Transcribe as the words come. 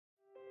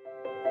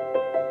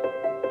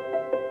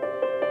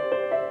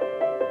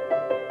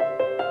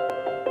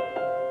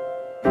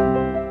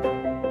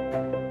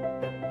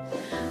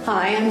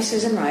Hi, I'm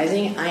Susan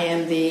Rising. I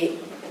am the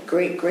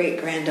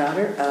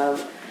great-great-granddaughter of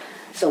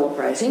Phillip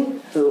Rising,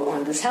 who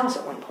owned this house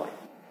at one point.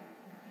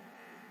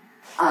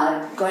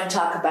 I'm going to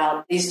talk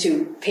about these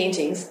two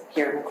paintings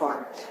here in the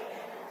corner.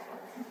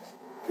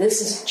 This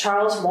is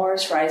Charles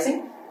Morris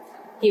Rising.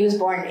 He was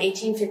born in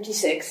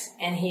 1856,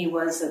 and he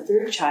was the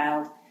third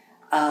child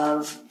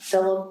of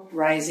Phillip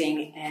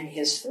Rising and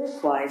his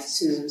first wife,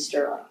 Susan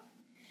Sterling.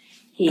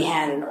 He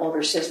had an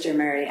older sister,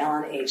 Mary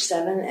Ellen, age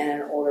 7, and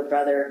an older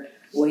brother,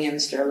 William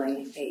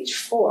Sterling, age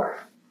 4.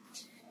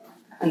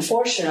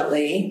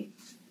 Unfortunately,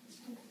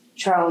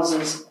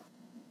 Charles's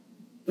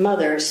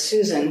mother,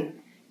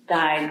 Susan,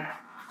 died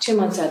 2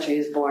 months after he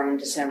was born in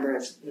December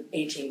of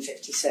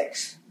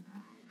 1856.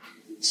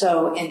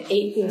 So in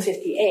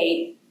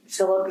 1858,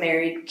 Phillip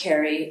married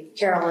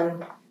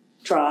Carolyn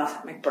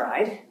Troth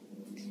McBride,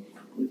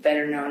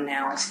 better known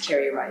now as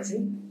Carrie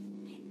Rising.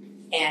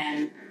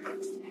 And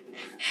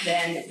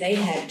then they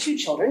had 2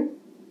 children.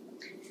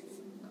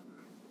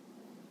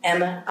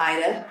 Emma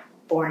Ida,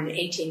 born in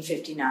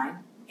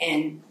 1859,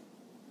 and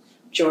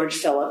George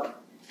Phillip,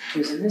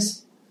 who's in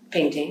this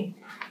painting,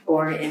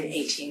 born in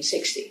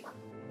 1860.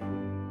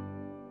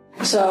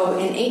 So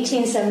in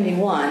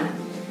 1871,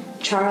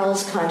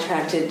 Charles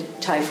contracted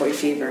typhoid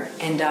fever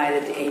and died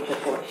at the age of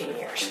 14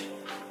 years.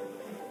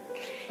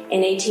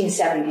 In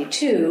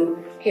 1872,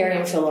 Harry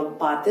and Phillip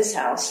bought this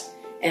house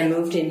and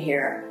moved in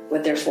here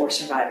with their 4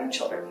 surviving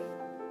children.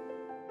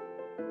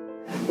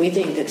 We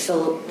think that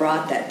Phillip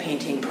brought that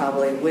painting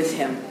probably with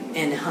him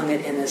and hung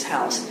it in this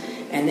house,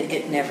 and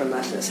it never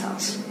left this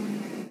house.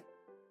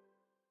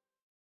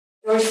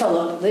 George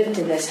Phillip lived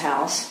in this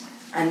house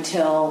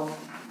until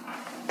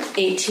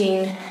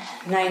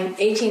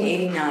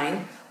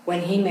 1889,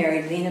 when he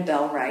married Lena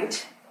Bell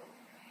Wright.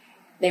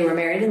 They were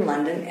married in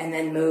London and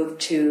then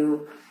moved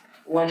to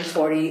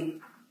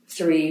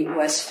 143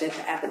 West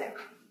 5th Avenue.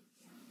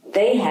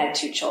 They had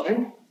 2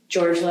 children.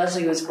 George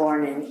Leslie was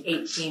born in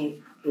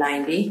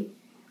 1890,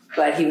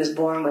 but he was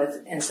born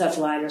with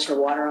encephalitis or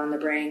water on the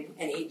brain,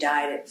 and he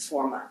died at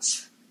 4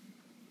 months.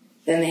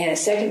 Then they had a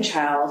second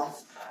child,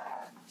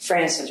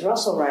 Francis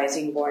Russell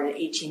Rising, born in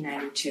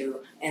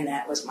 1892, and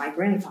that was my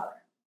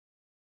grandfather.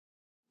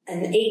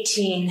 In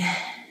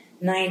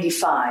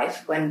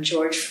 1895, when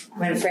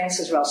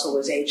Francis Russell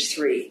was age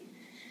 3,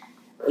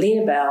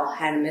 Lena Bell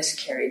had a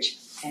miscarriage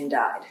and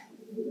died.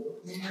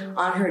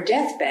 On her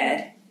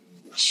deathbed,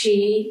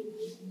 she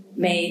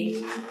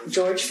made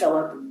George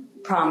Phillip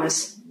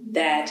promise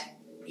that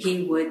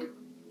he would,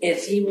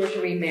 if he were to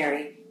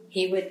remarry,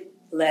 he would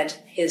let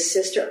his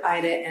sister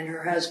Ida and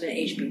her husband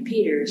H.B.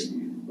 Peters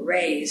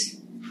raise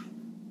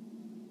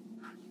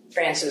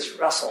Francis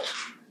Russell,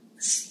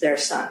 their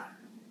son.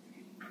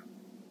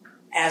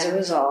 As a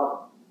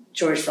result,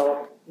 George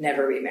Phillip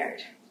never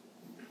remarried.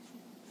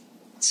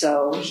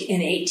 So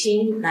in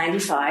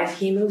 1895,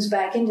 he moves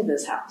back into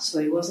this house, so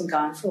he wasn't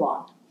gone for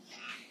long,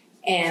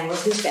 and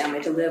with his family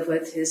to live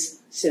with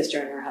his sister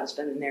and her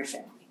husband and their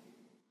family.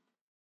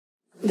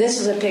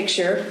 This is a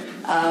picture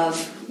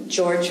of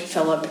George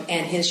Phillip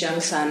and his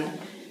young son,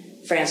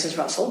 Francis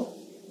Russell.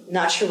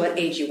 Not sure what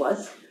age he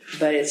was,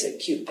 but it's a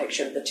cute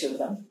picture of the 2 of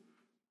them.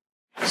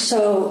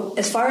 So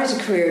as far as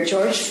a career,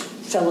 George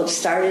Phillip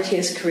started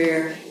his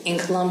career in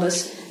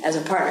Columbus as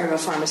a partner of a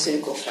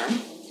pharmaceutical firm,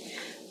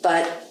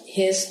 but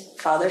his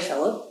father,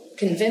 Phillip,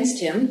 convinced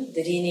him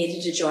that he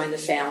needed to join the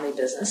family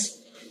business,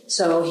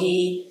 so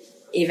he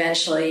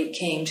eventually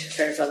came to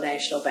Fairfield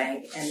National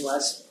Bank and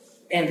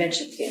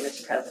eventually became its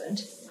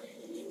president.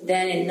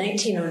 Then in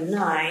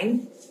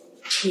 1909,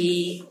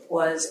 he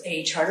was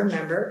a charter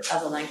member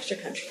of the Lancaster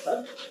Country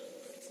Club.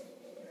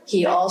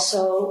 He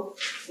also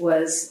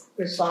was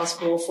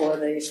responsible for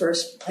the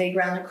first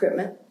playground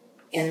equipment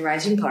in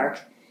Rising Park,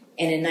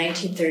 and in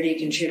 1930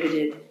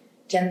 contributed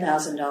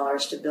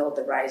 $10,000 to build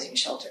the Rising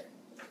Shelter.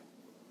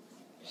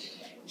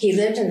 He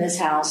lived in this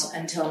house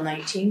until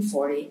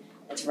 1940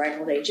 at the ripe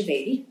old age of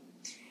 80,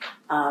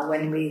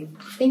 when we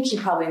think he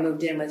probably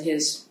moved in with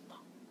his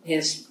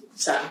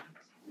son.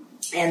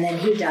 And then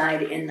he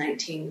died in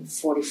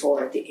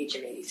 1944 at the age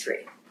of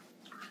 83.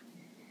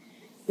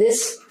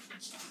 This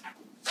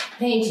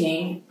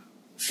painting,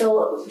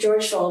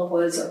 George Phillip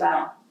was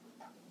about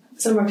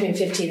somewhere between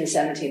 15 and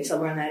 17,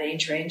 somewhere in that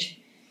age range.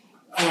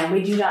 And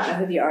we do not know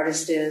who the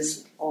artist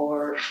is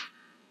or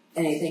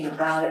anything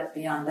about it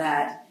beyond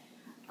that.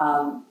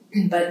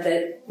 But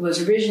that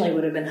was originally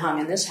would have been hung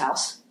in this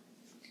house.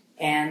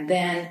 And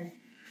then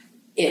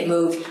it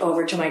moved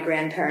over to my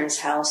grandparents'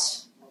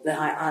 house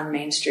on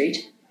Main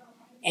Street.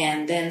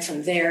 And then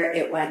from there,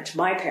 it went to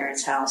my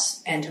parents'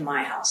 house and to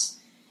my house.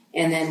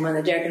 And then when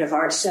the Decorative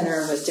Arts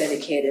Center was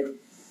dedicated,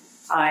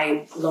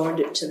 I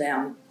loaned it to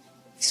them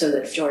so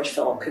that George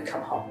Phillip could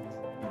come home.